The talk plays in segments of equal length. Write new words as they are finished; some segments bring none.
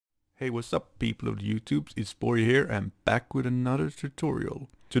Hey, what's up people of the YouTubes, it's Bory here and back with another tutorial.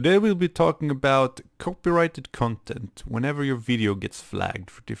 Today we'll be talking about copyrighted content whenever your video gets flagged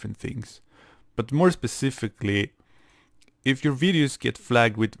for different things. But more specifically, if your videos get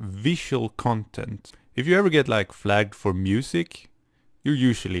flagged with visual content. If you ever get like flagged for music, you're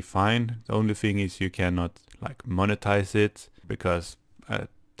usually fine. The only thing is you cannot like monetize it because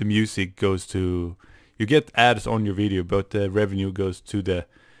the music goes to... You get ads on your video, but the revenue goes to the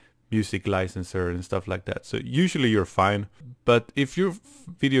music licensor and stuff like that. So usually you're fine. But if your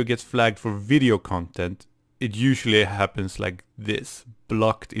video gets flagged for video content, it usually happens like this,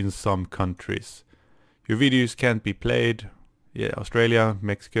 blocked in some countries. Your videos can't be played. Yeah, Australia,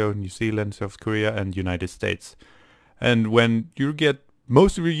 Mexico, New Zealand, South Korea and United States. And when you get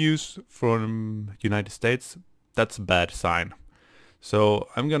most of your views from United States, that's a bad sign. So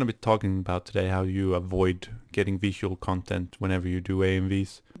I'm gonna be talking about today how you avoid getting visual content whenever you do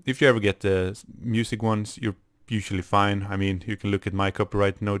AMVs. If you ever get the music ones, you're usually fine. I mean, you can look at my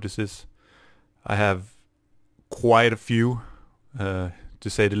copyright notices. I have quite a few, to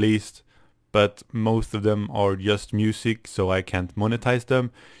say the least, but most of them are just music, so I can't monetize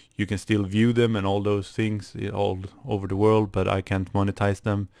them. You can still view them and all those things all over the world, but I can't monetize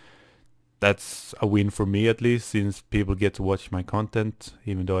them. That's a win for me at least, since people get to watch my content,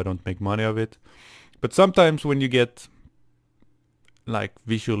 even though I don't make money of it. But sometimes when you get like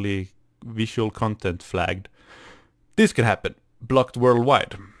visual content flagged, this can happen. Blocked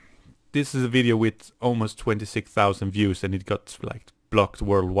worldwide. This is a video with almost 26,000 views and it got like blocked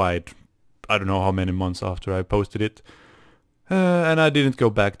worldwide. I don't know how many months after I posted it. And I didn't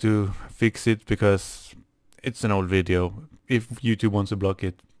go back to fix it because it's an old video. If YouTube wants to block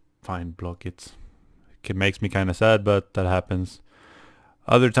it, fine, block it. It makes me kind of sad, but that happens.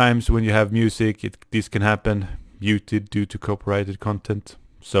 Other times when you have music, this can happen, muted due to copyrighted content.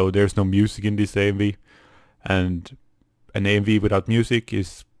 So there's no music in this AMV, and an AMV without music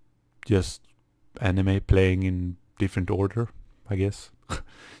is just anime playing in different order, I guess.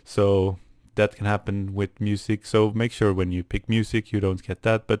 So that can happen with music, so make sure when you pick music you don't get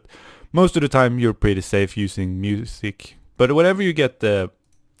that, but most of the time you're pretty safe using music. But whenever you get the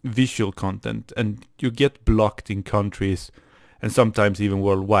visual content and you get blocked in countries and sometimes even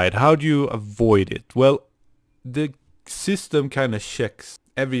worldwide, how do you avoid it? Well, the system kind of checks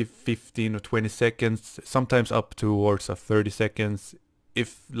every 15 or 20 seconds, sometimes up towards 30 seconds,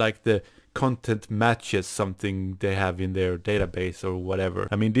 if like the content matches something they have in their database or whatever.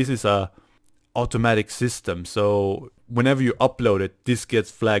 I mean, this is a automatic system, so whenever you upload it, this gets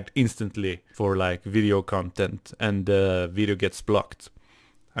flagged instantly for like video content and the video gets blocked.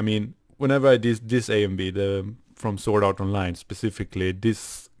 I mean, whenever I did this AMV, from Sword Art Online specifically,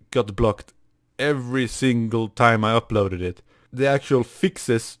 this got blocked every single time I uploaded it. The actual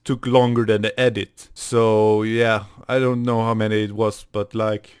fixes took longer than the edit. So yeah, I don't know how many it was, but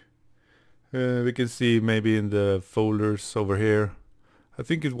like we can see maybe in the folders over here, I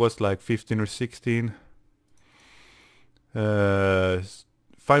think it was like 15 or 16.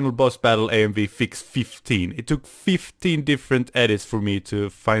 Final boss battle AMV fix 15. It took 15 different edits for me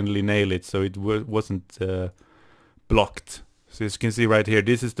to finally nail it, so it wasn't blocked. So as you can see right here,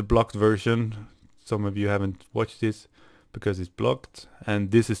 this is the blocked version. Some of you haven't watched this because it's blocked,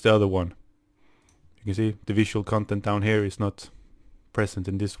 and this is the other one. You can see the visual content down here is not present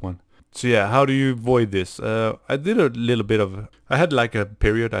in this one. So yeah, how do you avoid this? I did a little bit of... I had like a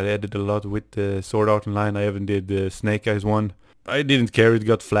period, I edited a lot with the Sword Art Online. I even did the Snake Eyes one. I didn't care it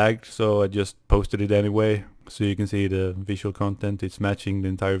got flagged, so I just posted it anyway. So you can see the visual content, it's matching the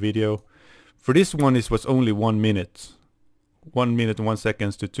entire video. For this one it was only 1 minute. 1 minute and 1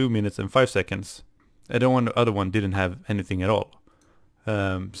 second to 2 minutes and 5 seconds. And the other one didn't have anything at all.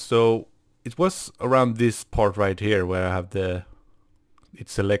 So it was around this part right here where I have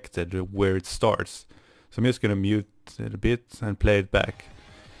it's selected where it starts. So I'm just gonna mute it a bit and play it back.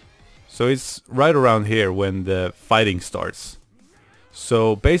 So it's right around here when the fighting starts.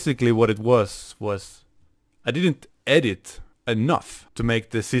 So basically what it was I didn't edit enough to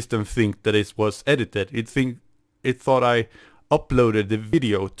make the system think that it was edited. It thought I uploaded the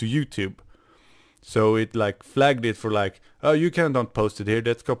video to YouTube. So it like flagged it for like, oh, you cannot post it here,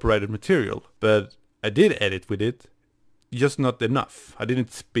 that's copyrighted material. But I did edit with it, just not enough. I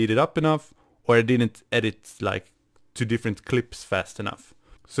didn't speed it up enough, or I didn't edit like 2 different clips fast enough.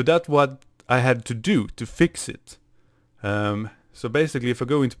 So that's what I had to do to fix it. So basically if I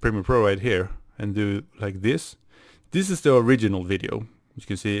go into Premiere Pro right here and do like this is the original video. As you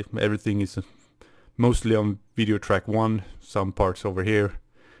can see, everything is mostly on video track 1, some parts over here.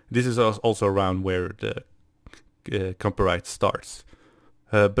 This is also around where the copyright starts.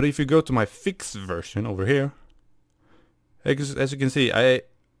 But if you go to my fixed version over here, as you can see, I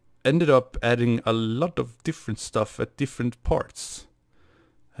ended up adding a lot of different stuff at different parts.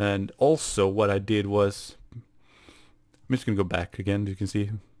 And also what I did was, I'm just gonna go back again. You can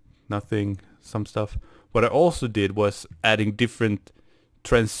see nothing, some stuff. What I also did was adding different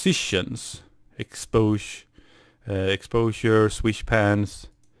transitions, exposure, swish pans,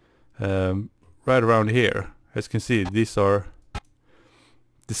 right around here. As you can see, these are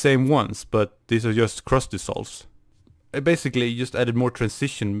the same ones, but these are just cross dissolves. I basically just added more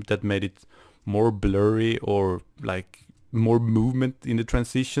transition that made it more blurry, or like more movement in the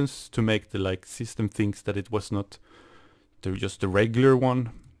transitions, to make the like system thinks that it was not just the regular one.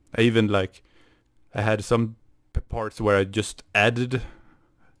 I even I had some parts where I just added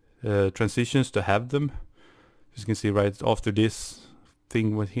transitions to have them. As you can see right after this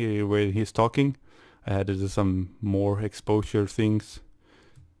thing with here where he's talking, I added some more exposure things.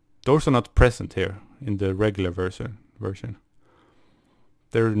 Those are not present here in the regular version.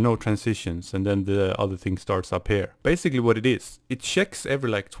 There are no transitions, and then the other thing starts up here. Basically what it is, it checks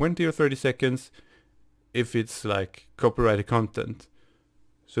every like 20 or 30 seconds if it's like copyrighted content.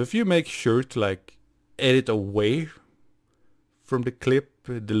 So if you make sure to like edit away from the clip,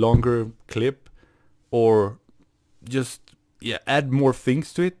 the longer clip, or just add more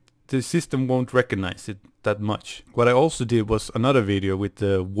things to it, the system won't recognize it that much. What I also did was another video with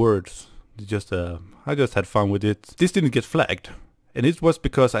the words. I just had fun with it. This didn't get flagged, and it was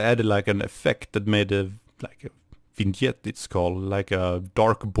because I added like an effect that made a vignette, it's called, like a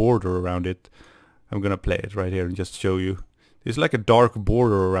dark border around it. I'm gonna play it right here and just show you. There's like a dark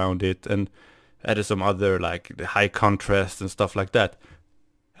border around it, and added some other like the high contrast and stuff like that,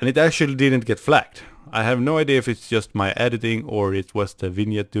 and it actually didn't get flagged. I have no idea if it's just my editing or it was the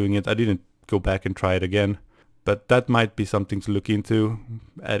vignette doing it. I didn't go back and try it again, but that might be something to look into,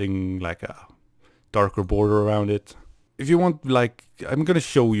 adding like a darker border around it. If you want, like, I'm gonna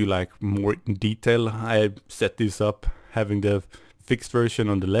show you like more in detail. I set this up having the fixed version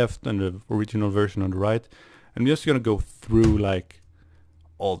on the left and the original version on the right. I'm just gonna go through like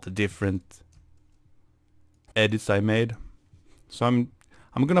all the different edits I made. So I'm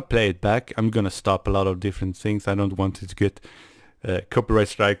gonna play it back. I'm gonna stop a lot of different things. I don't want it to get copyright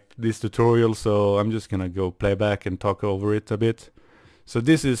strike this tutorial, so I'm just gonna go play back and talk over it a bit. So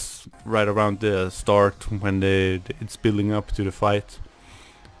this is right around the start when it's building up to the fight.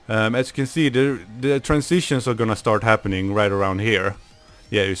 As you can see, the transitions are gonna start happening right around here.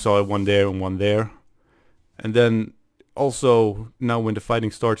 Yeah, you saw one there and one there. And then also now when the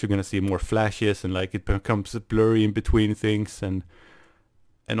fighting starts, you're gonna see more flashes, and like it becomes blurry in between things, and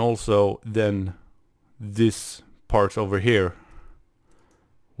also then this part over here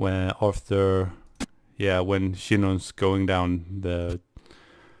when Shinnon's going down the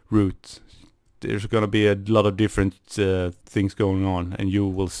route, there's gonna be a lot of different things going on, and you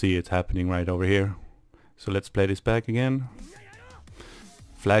will see it happening right over here. So let's play this back again.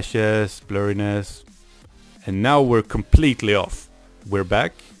 Flashes, blurriness, and now we're completely off. We're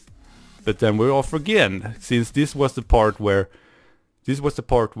back, but then we're off again, since this was the part where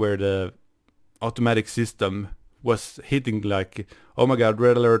the automatic system was hitting like, oh my god,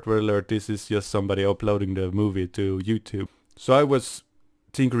 red alert, this is just somebody uploading the movie to YouTube. So I was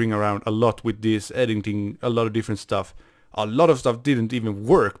tinkering around a lot with this, editing a lot of different stuff. A lot of stuff didn't even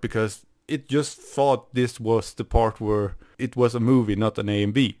work because it just thought this was the part where it was a movie, not an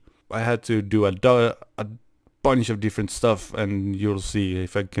AMV. I had to do a bunch of different stuff, and you'll see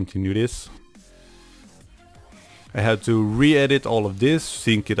if I continue this. I had to re-edit all of this,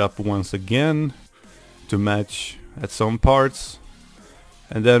 sync it up once again to match at some parts,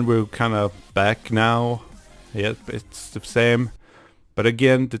 and then we're kind of back now. Yep, it's the same, but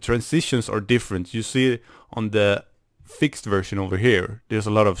again the transitions are different. You see on the fixed version over here, there's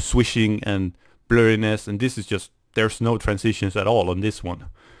a lot of swishing and blurriness, and this is just, there's no transitions at all on this one.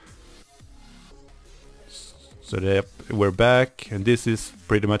 So we're back, and this is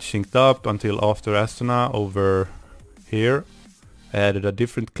pretty much synced up until after Astana over here. I added a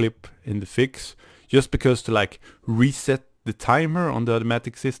different clip in the fix just because to like reset the timer on the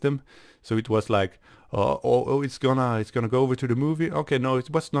automatic system. So it was like, oh, it's gonna go over to the movie. Okay, no, it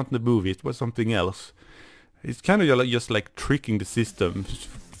was not the movie, it was something else. It's kind of just like tricking the system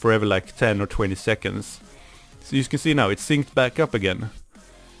for every like 10 or 20 seconds. So you can see now it's synced back up again.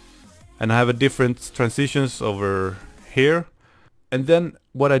 And I have a different transitions over here. And then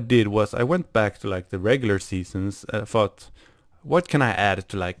what I did was I went back to like the regular seasons and I thought, what can I add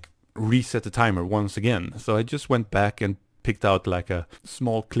to like reset the timer once again? So I just went back and picked out like a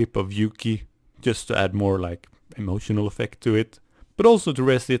small clip of Yuki just to add more like emotional effect to it. but also to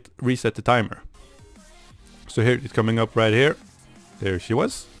reset the timer. So here it's coming up right here. There she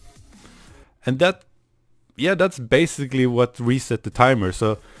was. And that, yeah, that's basically what reset the timer.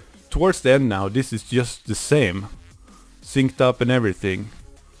 So towards the end now, this is just the same, synced up and everything.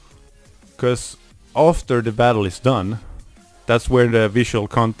 Because after the battle is done, that's where the visual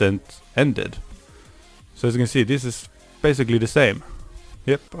content ended. So as you can see, this is basically the same.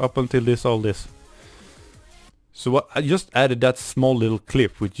 Yep, up until all this. So what, I just added that small little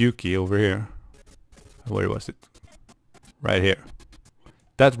clip with Yuki over here. Where was it? Right here.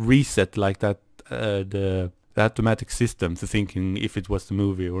 That reset like that the automatic system to thinking if it was the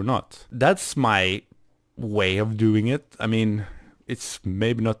movie or not. That's my way of doing it. I mean, it's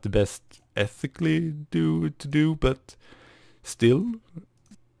maybe not the best ethically to do, but still,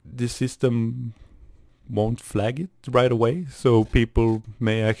 the system won't flag it right away, so people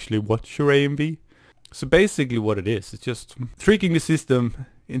may actually watch your AMV. So basically what it is, it's just tricking the system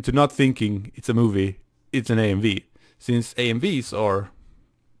into not thinking it's a movie, it's an AMV. Since AMVs are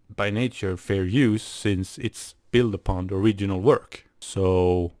by nature fair use, since it's built upon the original work.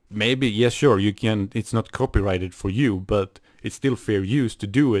 So maybe, yes, sure, you can, it's not copyrighted for you, but it's still fair use to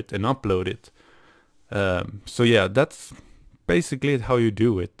do it and upload it. So yeah, that's basically how you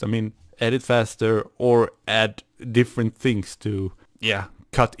do it. I mean, edit faster or add different things to, yeah,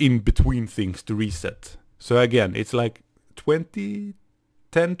 cut in between things to reset. So again, it's like 10,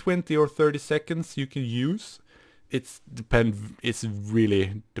 20 or 30 seconds you can use. It's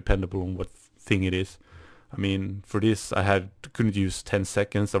really dependable on what thing it is. I mean, for this I couldn't use 10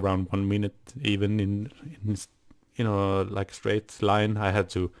 seconds, around 1 minute even in you know, like a straight line. I had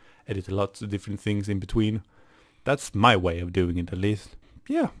to edit a lot of different things in between. That's my way of doing it, at least.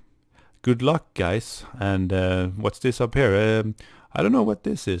 Yeah. Good luck, guys. And what's this up here? I don't know what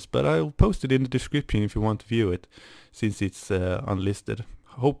this is, but I'll post it in the description if you want to view it, since it's unlisted.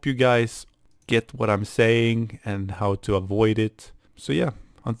 Hope you guys get what I'm saying and how to avoid it. So yeah,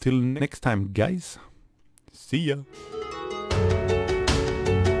 until next time, guys. See ya.